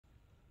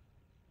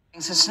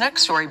This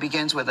next story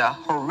begins with a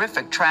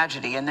horrific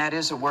tragedy, and that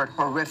is a word,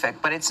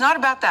 horrific. But it's not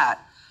about that.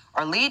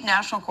 Our lead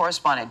national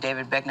correspondent,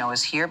 David Begnaud,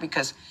 is here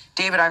because,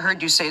 David, I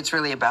heard you say it's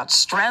really about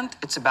strength,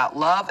 it's about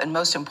love, and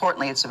most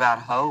importantly, it's about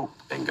hope.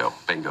 Bingo,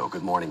 bingo.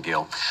 Good morning,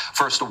 Gail.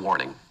 First, a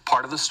warning.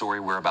 Part of the story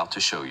we're about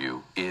to show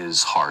you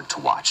is hard to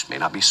watch, may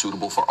not be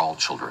suitable for all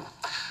children.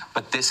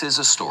 But this is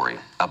a story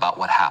about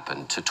what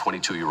happened to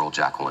 22-year-old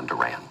Jacqueline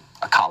Duran,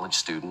 a college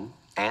student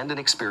and an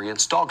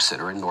experienced dog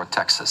sitter in North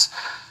Texas.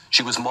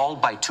 She was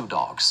mauled by two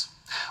dogs.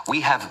 We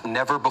have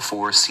never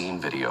before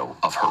seen video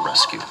of her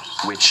rescue,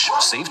 which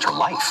saved her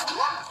life,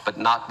 but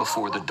not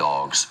before the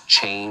dogs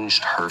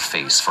changed her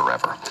face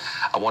forever.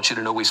 I want you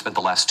to know we spent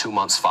the last 2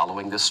 months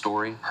following this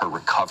story, her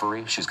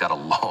recovery. She's got a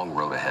long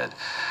road ahead.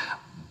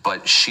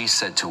 But she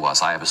said to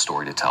us, I have a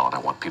story to tell and I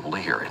want people to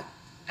hear it.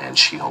 And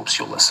she hopes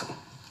you'll listen.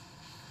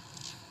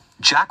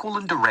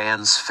 Jacqueline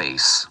Duran's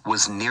face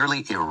was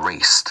nearly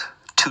erased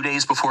 2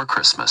 days before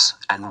Christmas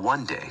and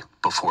 1 day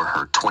before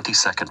her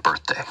 22nd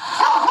birthday.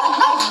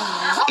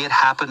 It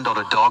happened on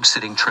a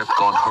dog-sitting trip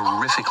gone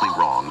horrifically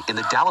wrong in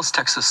the Dallas,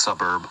 Texas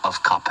suburb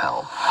of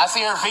Coppell. I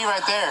see her feet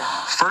right there.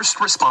 First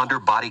responder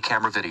body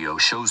camera video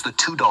shows the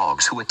two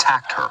dogs who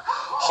attacked her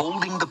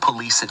holding the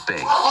police at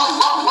bay,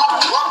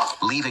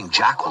 leaving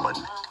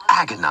Jacqueline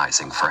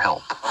agonizing for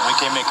help. We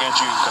can't make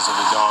entry because of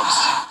the dogs.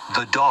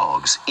 The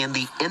dogs, in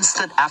the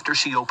instant after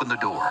she opened the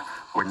door,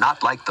 were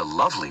not like the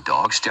lovely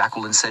dogs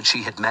Jacqueline said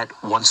she had met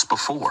once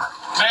before.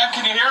 Ma'am,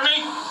 can you hear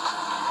me?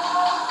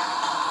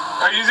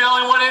 Are you the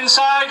only one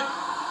inside?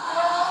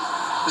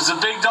 Is the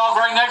big dog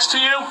right next to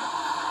you?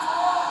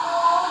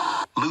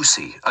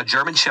 Lucy, a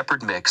German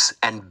Shepherd mix,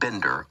 and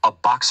Bender, a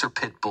boxer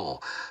pit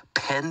bull,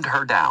 pinned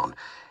her down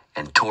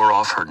and tore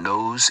off her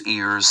nose,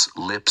 ears,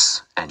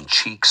 lips, and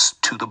cheeks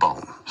to the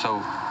bone.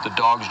 So the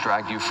dogs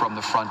dragged you from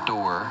the front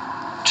door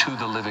to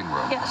the living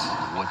room. Yes.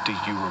 What do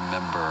you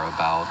remember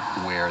about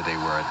where they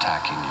were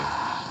attacking you?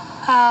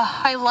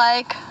 My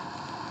leg,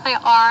 my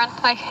arm,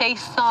 my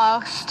face the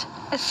most.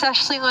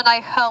 Especially when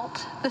I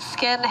felt the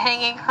skin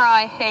hanging from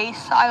my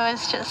face. I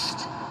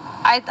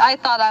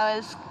thought I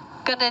was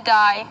gonna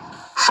die.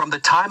 From the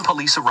time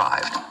police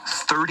arrived,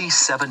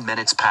 37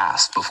 minutes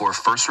passed before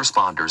first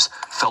responders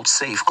felt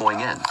safe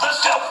going in.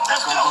 Let's go.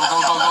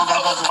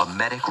 A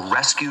medic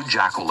rescued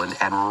Jacqueline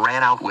and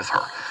ran out with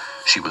her.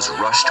 She was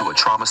rushed to a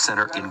trauma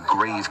center in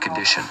grave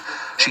condition.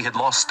 She had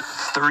lost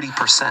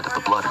 30% of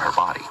the blood in her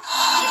body.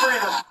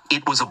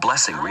 It was a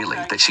blessing, really,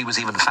 that she was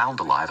even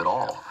found alive at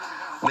all.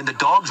 When the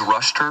dogs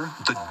rushed her,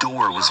 the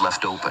door was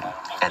left open,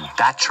 and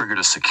that triggered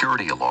a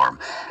security alarm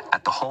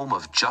at the home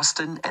of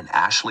Justin and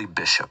Ashley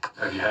Bishop.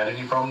 Have you had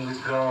any problems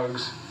with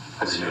dogs?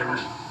 Zero.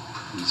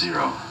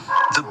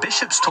 The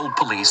Bishops told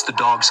police the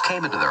dogs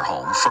came into their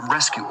home from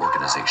rescue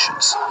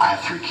organizations. I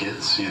have 3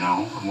 kids,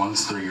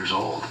 one's 3 years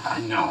old.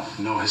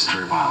 No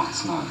history of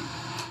violence, none.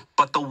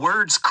 But the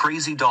words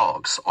crazy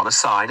dogs on a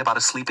sign about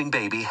a sleeping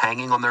baby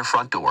hanging on their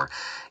front door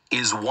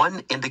is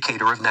one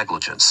indicator of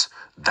negligence.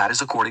 That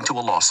is according to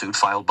a lawsuit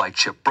filed by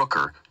Chip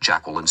Brooker,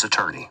 Jacqueline's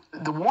attorney.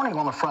 The warning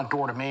on the front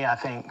door to me, I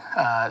think,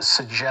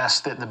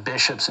 suggests that the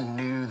Bishops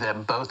knew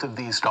that both of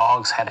these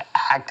dogs had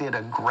acted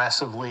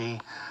aggressively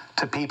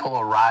to people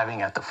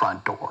arriving at the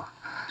front door.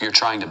 You're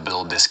trying to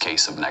build this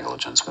case of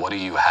negligence. What do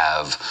you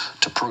have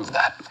to prove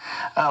that?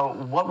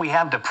 What we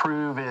have to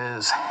prove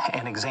is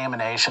an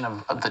examination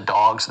of the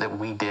dogs that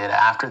we did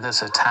after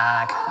this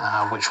attack,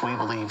 which we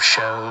believe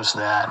shows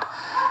that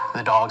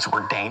the dogs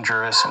were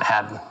dangerous and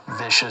had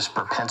vicious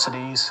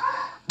propensities.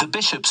 The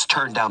Bishops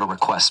turned down a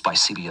request by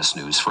CBS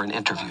News for an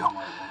interview,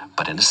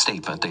 but in a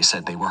statement they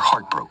said they were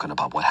heartbroken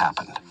about what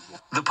happened.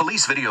 The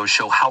police videos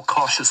show how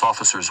cautious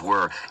officers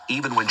were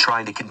even when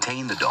trying to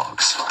contain the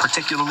dogs,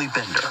 particularly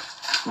Bender.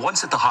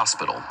 Once at the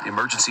hospital,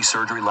 emergency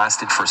surgery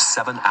lasted for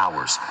 7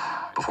 hours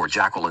before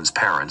Jacqueline's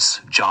parents,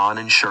 John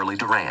and Shirley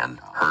Duran,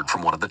 heard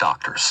from one of the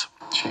doctors.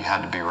 She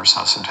had to be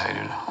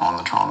resuscitated on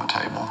the trauma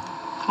table.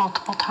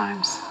 Multiple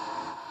times.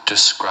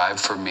 Describe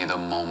for me the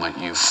moment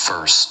you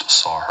first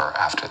saw her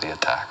after the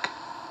attack.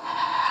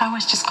 I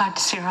was just glad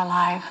to see her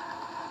alive.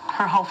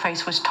 Her whole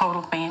face was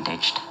total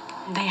bandaged.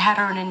 They had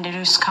her in an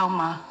induced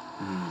coma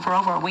for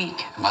over a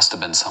week. It must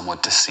have been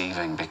somewhat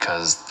deceiving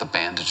because the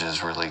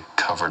bandages really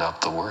covered up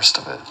the worst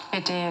of it.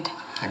 It did.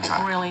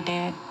 Exactly. It really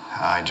did.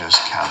 I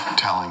just kept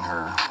telling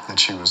her that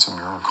she was a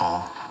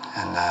miracle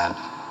and that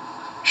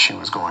she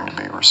was going to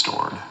be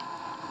restored.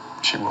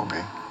 She will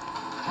be.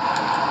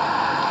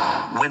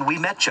 When we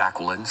met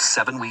Jacqueline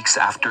 7 weeks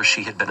after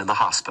she had been in the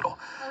hospital,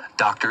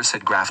 doctors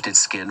had grafted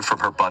skin from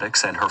her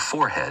buttocks and her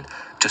forehead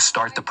to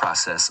start the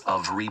process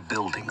of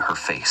rebuilding her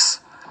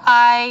face.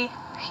 I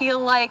feel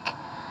like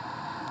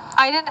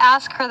I didn't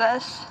ask for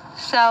this,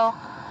 so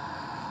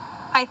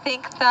I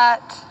think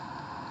that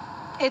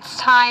it's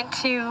time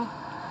to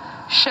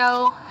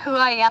show who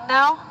I am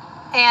now,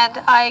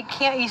 and I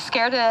can't be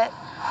scared of it.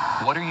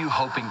 What are you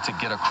hoping to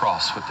get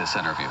across with this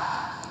interview?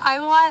 I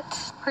want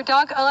for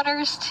dog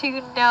owners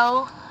to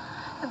know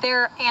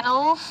their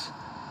animals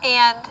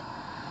and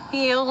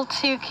be able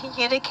to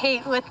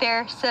communicate with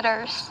their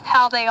sitters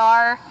how they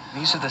are.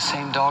 These are the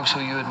same dogs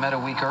who you had met a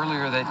week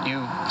earlier that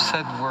you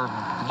said were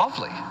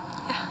lovely.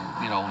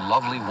 You know,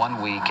 lovely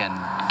one week and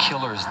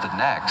killers the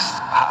next.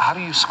 How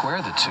do you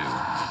square the two?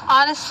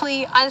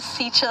 Honestly, I'm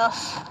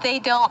speechless. They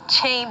don't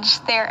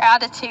change their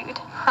attitude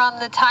from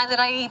the time that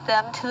I eat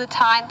them to the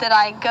time that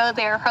I go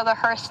there for the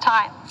first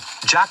time.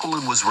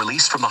 Jacqueline was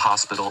released from the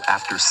hospital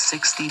after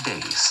 60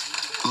 days.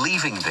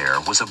 Leaving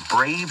there was a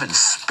brave and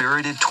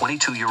spirited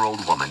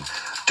 22-year-old woman,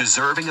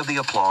 deserving of the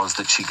applause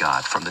that she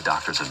got from the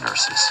doctors and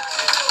nurses.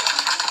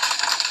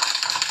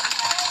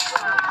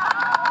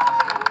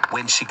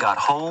 When she got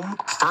home,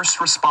 first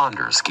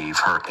responders gave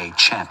her a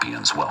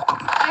champion's welcome.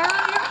 I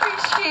really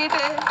appreciate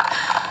it.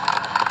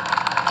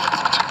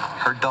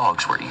 Her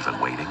dogs were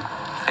even waiting,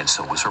 and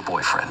so was her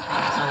boyfriend.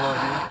 I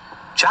love you.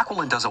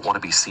 Jacqueline doesn't want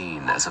to be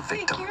seen as a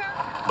victim,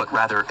 but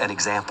rather an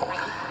example.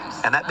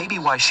 And that may be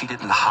why she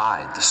didn't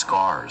hide the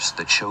scars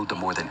that showed the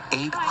more than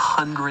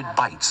 800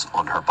 bites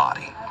on her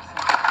body.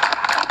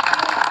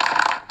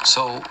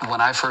 So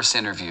when I first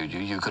interviewed you,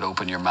 you could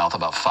open your mouth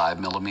about 5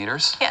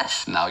 millimeters.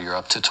 Yes. Now you're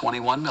up to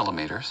 21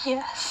 millimeters.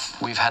 Yes.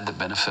 We've had the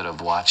benefit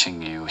of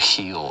watching you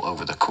heal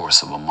over the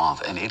course of a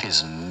month, and it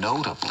is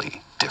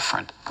notably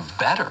different,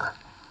 better.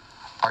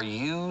 Are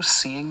you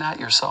seeing that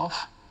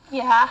yourself?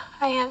 Yeah,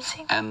 I am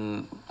seeing.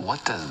 And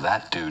what does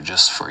that do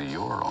just for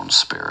your own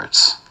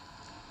spirits?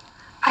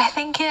 I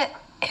think it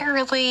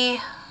really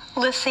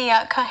lifts me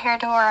up compared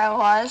to where I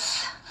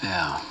was.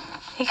 Yeah.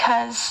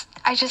 Because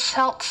I just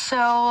felt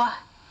so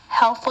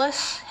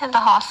helpless in the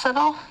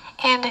hospital.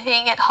 And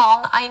being at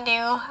home, I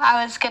knew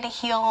I was going to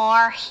heal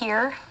more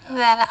here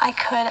than I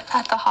could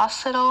at the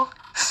hospital.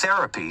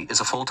 Therapy is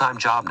a full-time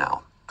job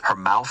now. Her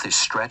mouth is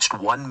stretched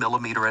 1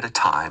 millimeter at a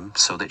time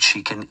so that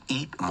she can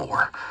eat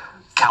more.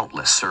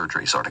 Countless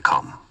surgeries are to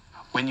come.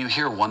 When you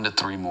hear 1 to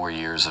 3 more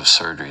years of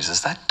surgeries,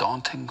 is that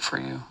daunting for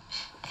you?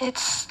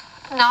 It's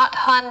not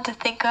fun to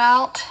think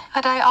about,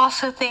 but I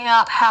also think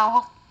about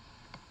how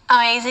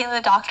amazing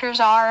the doctors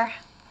are.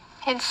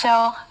 And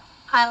so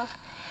I'm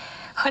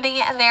putting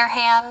it in their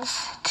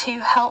hands to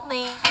help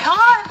me. Come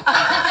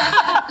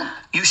on!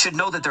 You should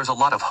know that there's a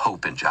lot of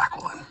hope in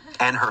Jacqueline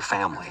and her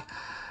family.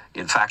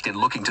 In fact, in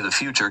looking to the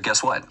future,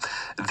 guess what?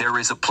 There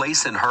is a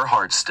place in her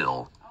heart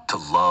still to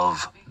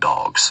love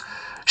dogs.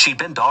 She'd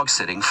been dog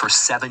sitting for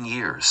 7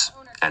 years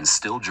and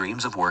still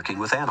dreams of working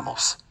with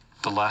animals.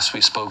 The last we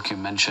spoke, you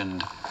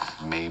mentioned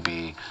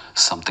maybe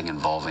something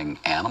involving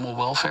animal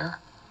welfare?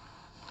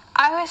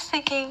 I was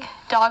thinking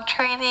dog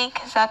training,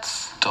 because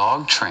that's...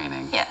 Dog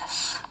training?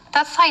 Yes.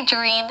 That's my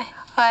dream,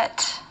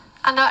 but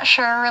I'm not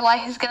sure where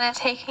life is going to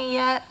take me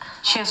yet.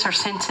 She has her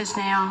senses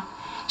now.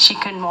 She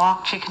can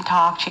walk, she can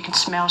talk, she can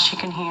smell, she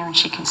can hear, and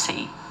she can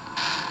see.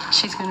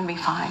 She's going to be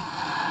fine,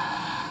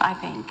 I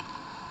think.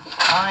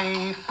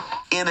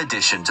 In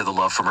addition to the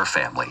love from her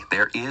family,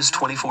 there is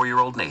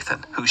 24-year-old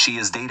Nathan, who she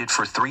has dated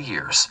for 3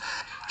 years.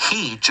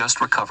 He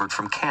just recovered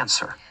from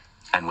cancer.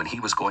 And when he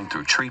was going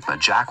through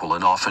treatment,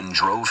 Jacqueline often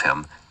drove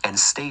him and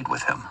stayed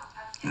with him.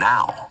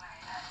 Now,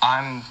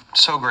 I'm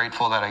so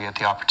grateful that I get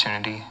the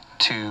opportunity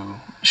to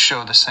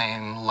show the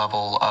same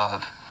level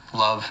of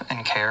love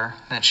and care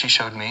that she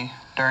showed me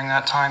during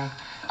that time.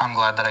 I'm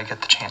glad that I get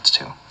the chance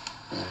to.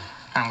 And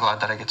I'm glad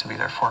that I get to be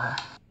there for her.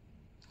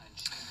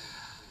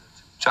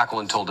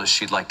 Jacqueline told us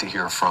she'd like to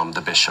hear from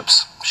the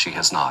bishops. She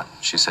has not.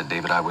 She said,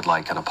 David, I would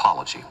like an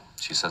apology.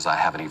 She says, I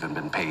haven't even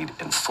been paid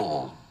in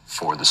full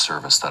for the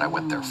service that I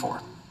went there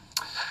for.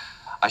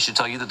 I should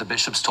tell you that the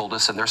bishops told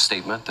us in their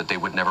statement that they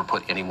would never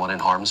put anyone in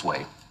harm's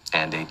way,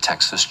 and a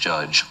Texas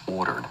judge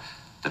ordered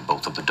that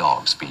both of the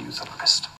dogs be euthanized.